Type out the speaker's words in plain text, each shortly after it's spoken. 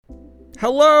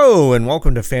Hello, and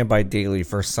welcome to Fanbyte Daily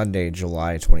for Sunday,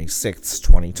 July 26th,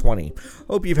 2020.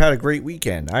 Hope you've had a great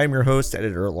weekend. I am your host,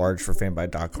 editor-at-large for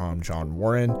Fanbyte.com, John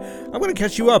Warren. I'm going to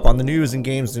catch you up on the news and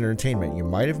games and entertainment you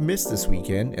might have missed this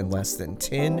weekend in less than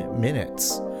 10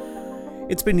 minutes.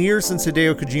 It's been years since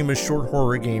Hideo Kojima's short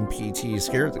horror game PT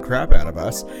scared the crap out of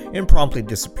us and promptly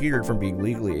disappeared from being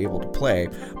legally able to play,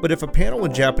 but if a panel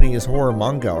of Japanese horror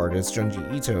manga artist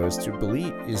Junji Ito is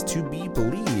to be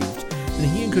believed,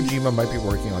 then he and Kojima might be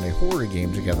working on a horror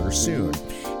game together soon.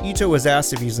 Ito was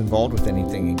asked if he's involved with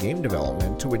anything in game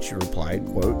development, to which he replied,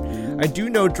 quote, "I do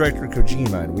know director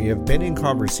Kojima, and we have been in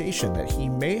conversation that he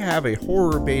may have a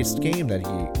horror-based game that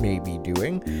he may be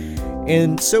doing,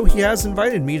 and so he has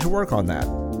invited me to work on that,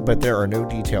 but there are no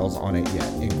details on it yet,"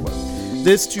 end quote.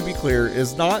 This, to be clear,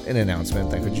 is not an announcement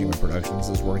that Kojima Productions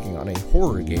is working on a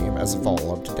horror game as a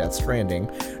follow-up to Death Stranding,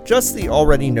 just the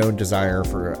already known desire of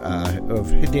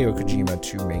Hideo Kojima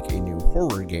to make a new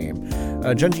horror game.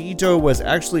 Junji Ito was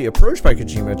actually approached by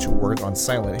Kojima to work on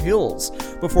Silent Hills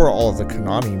before all of the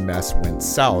Konami mess went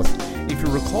south. If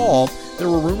you recall, there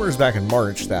were rumors back in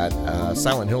March that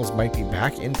Silent Hills might be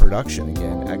back in production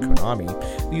again at Konami.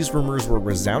 These rumors were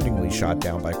resoundingly shot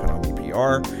down by Konami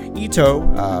PR.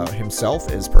 Ito himself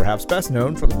is perhaps best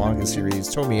known for the manga series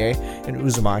Tomie and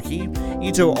Uzumaki.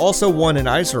 Ito also won an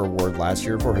Eisner Award last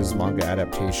year for his manga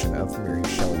adaptation of Mary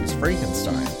Shelley's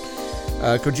Frankenstein.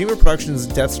 Kojima Productions'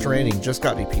 Death Stranding just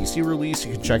got a PC release.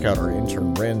 You can check out our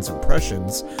intern Ren's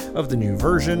impressions of the new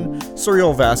version,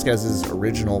 Suriel Vasquez's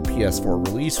original PS4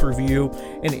 release review,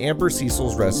 and Amber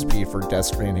Cecil's recipe for Death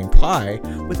Stranding pie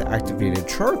with activated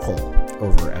charcoal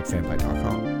over at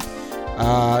fanbyte.com.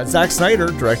 Zack Snyder,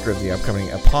 director of the upcoming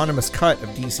eponymous cut of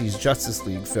DC's Justice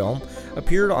League film,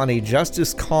 appeared on a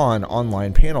Justice Con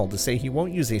online panel to say he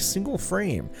won't use a single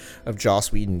frame of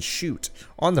Joss Whedon's shoot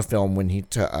on the film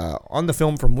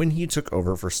from when he took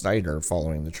over for Snyder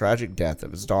following the tragic death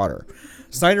of his daughter.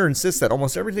 Snyder insists that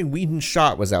almost everything Whedon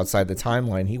shot was outside the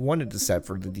timeline he wanted to set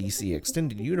for the DC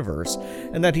Extended Universe,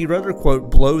 and that he'd rather, quote,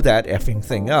 blow that effing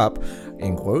thing up,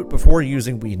 end quote, before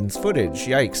using Whedon's footage.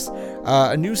 Yikes.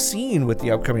 A new scene with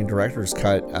the upcoming director's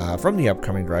cut,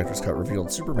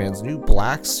 revealed Superman's new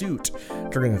black suit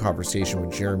during a conversation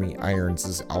with Jeremy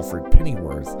Irons' Alfred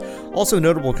Pennyworth. Also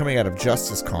notable coming out of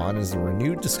Justice Con is the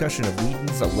renewed discussion of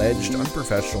Whedon's alleged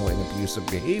unprofessional and abusive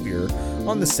behavior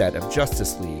on the set of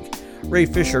Justice League. Ray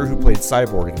Fisher, who played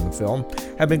Cyborg in the film,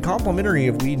 had been complimentary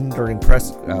of Whedon during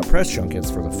press junkets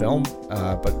for the film,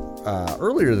 but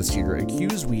earlier this year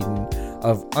accused Whedon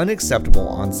of unacceptable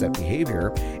on-set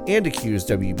behavior and accused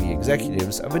WB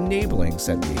executives of enabling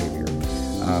said behavior.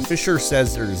 Fisher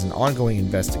says there is an ongoing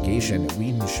investigation and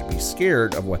Whedon should be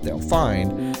scared of what they'll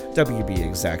find. WB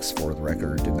execs, for the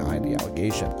record, denied the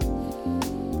allegation.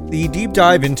 The deep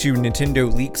dive into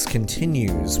Nintendo leaks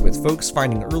continues, with folks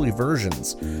finding early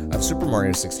versions of Super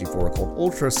Mario 64 called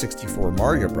Ultra 64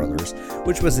 Mario Bros.,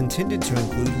 which was intended to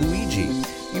include Luigi.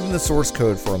 Even the source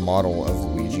code for a model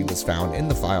of Luigi was found in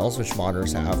the files, which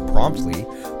modders have promptly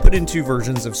put into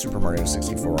versions of Super Mario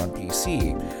 64 on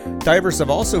PC. Divers have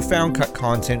also found cut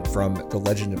content from The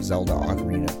Legend of Zelda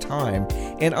Ocarina of Time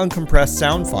and uncompressed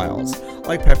sound files,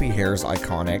 like Peppy Hare's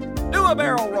iconic "Do a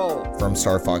barrel roll" from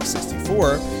Star Fox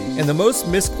 64, and the most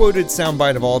misquoted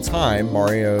soundbite of all time,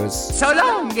 Mario's "So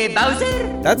long,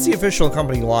 Bowser." That's the official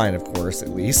company line, of course, at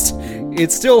least.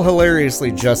 It still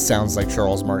hilariously just sounds like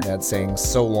Charles Martinet saying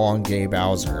 "So long, gay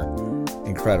Bowser."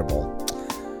 Incredible.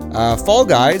 Fall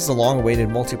Guys, the long-awaited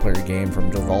multiplayer game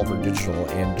from Devolver Digital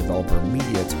and developer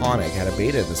Mediatonic, had a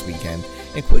beta this weekend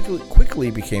and quickly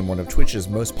became one of Twitch's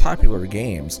most popular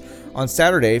games. On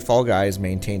Saturday, Fall Guys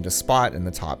maintained a spot in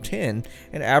the top 10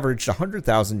 and averaged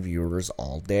 100,000 viewers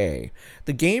all day.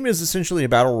 The game is essentially a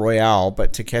battle royale,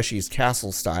 but Takeshi's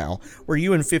Castle style, where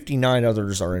you and 59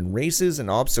 others are in races and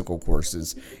obstacle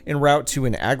courses en route to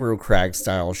an aggro crag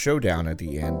style showdown at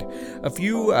the end. A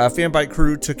few Fanbyte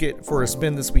crew took it for a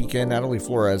spin this weekend. Natalie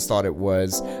Flores thought it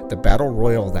was the battle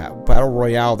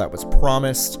royale that was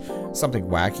promised, something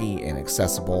wacky and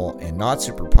accessible and not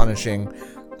super punishing.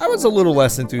 I was a little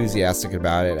less enthusiastic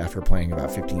about it after playing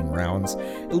about 15 rounds.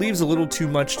 It leaves a little too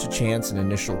much to chance and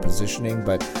initial positioning,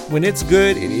 but when it's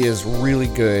good, it is really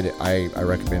good. I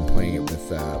recommend playing it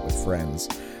with friends.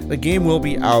 The game will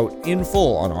be out in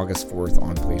full on August 4th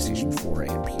on PlayStation 4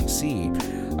 and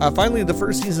PC. Finally, the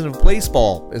first season of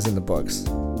Blaseball is in the books.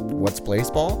 What's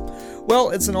Blaseball? Well,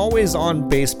 it's an always-on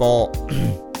baseball...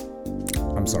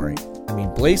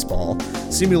 Blaseball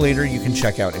simulator you can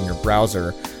check out in your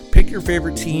browser. Pick your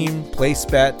favorite team, place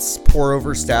bets, pour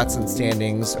over stats and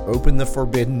standings, open the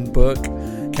forbidden book,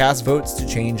 cast votes to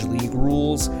change league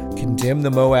rules, condemn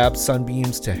the Moab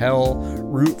Sunbeams to hell,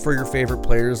 root for your favorite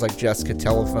players like Jessica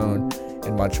Telephone,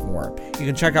 and much more. You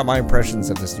can check out my impressions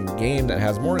of this new game that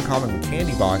has more in common with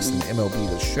Candy Box than MLB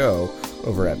The Show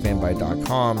over at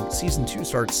fanbyte.com. Season 2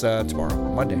 starts tomorrow,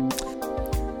 Monday.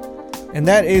 And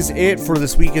that is it for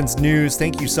this weekend's news.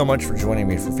 Thank you so much for joining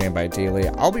me for Fanbyte Daily.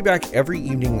 I'll be back every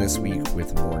evening this week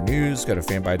with more news. Go to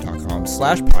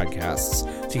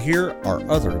fanbyte.com/podcasts to hear our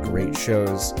other great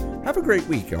shows. Have a great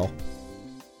week, y'all.